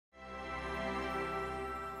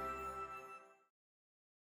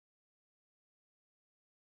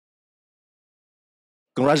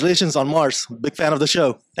congratulations on Mars. Big fan of the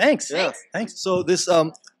show. Thanks. Yeah. Thanks. So this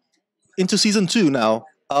into season 2 now.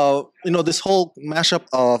 This whole mashup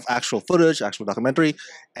of actual footage, actual documentary,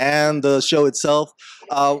 and the show itself.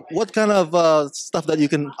 What kind of stuff that you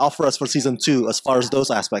can offer us for season 2 as far as those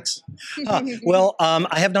aspects? Well,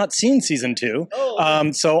 I have not seen season 2,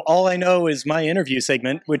 so all I know is my interview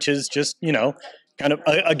segment, which is just kind of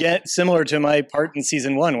again similar to my part in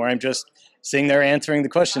season 1, where I'm just sitting there answering the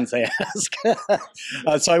questions they ask.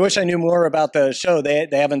 So I wish I knew more about the show. They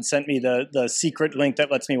haven't sent me the secret link that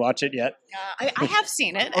lets me watch it yet. I have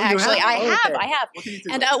seen it, you actually. have? I have.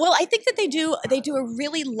 And well, I think that they do a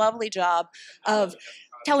really lovely job of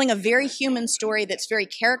telling a very human story that's very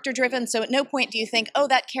character driven. So at no point do you think, oh,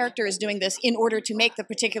 that character is doing this in order to make the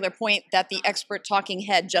particular point that the expert talking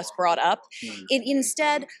head just brought up.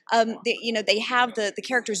 Instead, they have the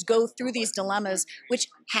characters go through these dilemmas, which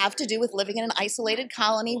have to do with living in an isolated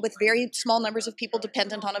colony with very small numbers of people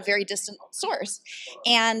dependent on a very distant source.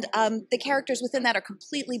 And the characters within that are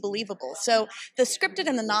completely believable. So the scripted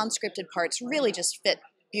and the non-scripted parts really just fit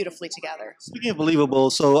beautifully together. Speaking of believable,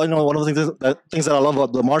 so I know one of the things that I love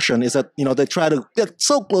about The Martian is that they try to get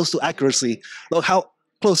so close to accuracy. Look, how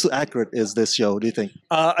close to accurate is this show, do you think?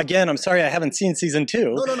 Again, I'm sorry I haven't seen season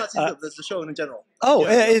 2. No, not season 2, the show in general. Oh,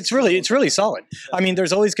 yeah. It's really solid. I mean,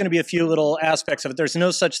 there's always going to be a few little aspects of it. There's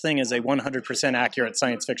no such thing as a 100% accurate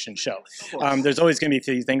science fiction show. There's always going to be a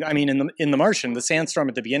few things. I mean, in The Martian, the sandstorm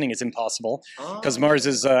at the beginning is impossible because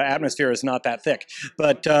Mars's atmosphere is not that thick.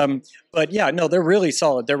 But yeah, no, they're really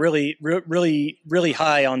solid. They're really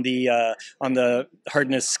high on the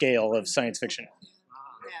hardness scale of science fiction.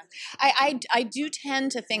 I do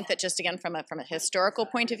tend to think that, just again from a historical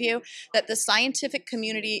point of view, that the scientific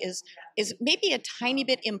community is maybe a tiny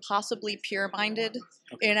bit impossibly pure-minded,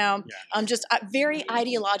 just very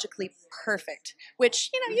ideologically perfect. Which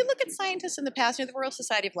you look at scientists in the past. The Royal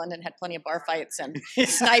Society of London had plenty of bar fights and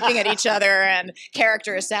sniping at each other and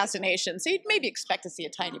character assassination. So you'd maybe expect to see a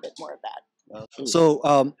tiny bit more of that.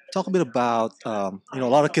 So talk a bit about a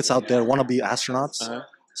lot of kids out there want to be astronauts.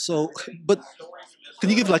 So, but can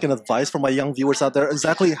you give like an advice for my young viewers out there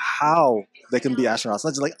exactly how they can be astronauts?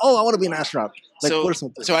 Not just like, oh, I want to be an astronaut. Like,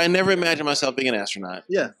 so I never imagined myself being an astronaut.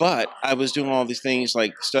 Yeah. But I was doing all these things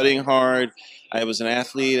like studying hard. I was an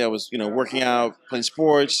athlete. I was, working out, playing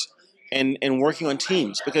sports, and working on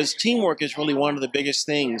teams, because teamwork is really one of the biggest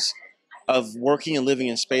things of working and living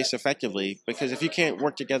in space effectively, because if you can't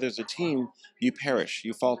work together as a team, you perish,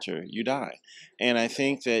 you falter, you die. And I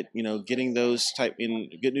think that, getting those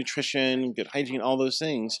good nutrition, good hygiene, all those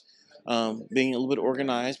things, being a little bit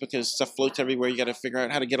organized, because stuff floats everywhere. You got to figure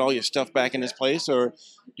out how to get all your stuff back in its place, or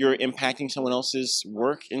you're impacting someone else's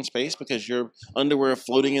work in space because your underwear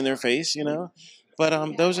floating in their face,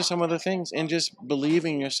 But those are some of the things, and just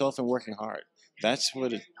believing in yourself and working hard. That's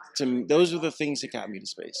what those are the things that got me to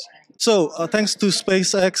space. So, thanks to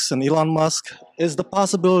SpaceX and Elon Musk, is the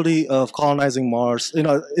possibility of colonizing Mars,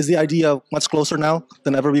 is the idea much closer now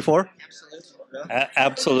than ever before?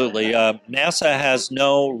 Absolutely. NASA has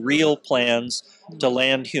no real plans to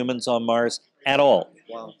land humans on Mars at all.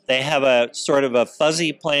 Wow. They have a sort of a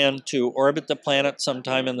fuzzy plan to orbit the planet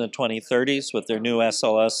sometime in the 2030s with their new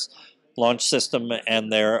SLS launch system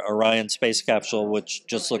and their Orion space capsule, which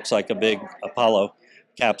just looks like a big Apollo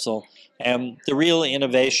capsule. And the real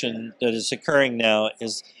innovation that is occurring now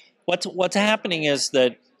is what's happening is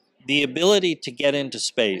that the ability to get into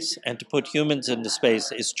space and to put humans into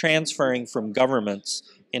space is transferring from governments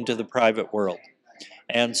into the private world.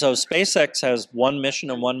 And so SpaceX has one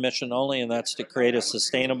mission and one mission only, and that's to create a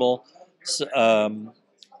sustainable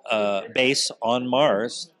base on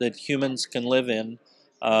Mars that humans can live in,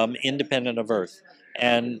 independent of Earth.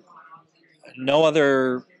 And no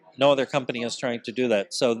other company is trying to do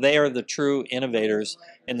that. So they are the true innovators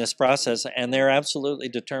in this process, and they're absolutely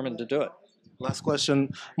determined to do it. Last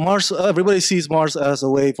question. Mars, everybody sees Mars as a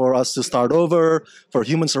way for us to start over, for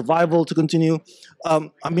human survival to continue.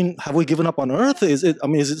 Have we given up on Earth? Is it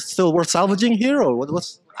still worth salvaging here, or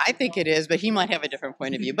what's? I think it is, but he might have a different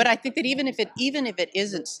point of view. But I think that even if it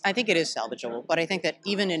isn't, I think it is salvageable. But I think that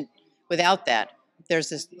without that, there's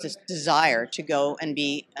this desire to go and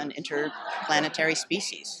be an interplanetary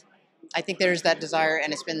species. I think there's that desire,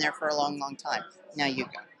 and it's been there for a long, long time. Now you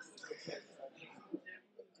go.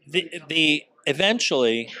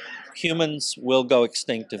 Eventually, humans will go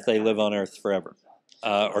extinct if they live on Earth forever,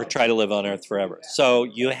 or try to live on Earth forever. So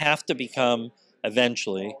you have to become,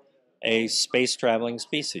 eventually, a space-traveling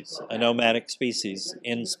species, a nomadic species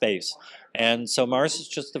in space. And so Mars is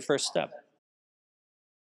just the first step.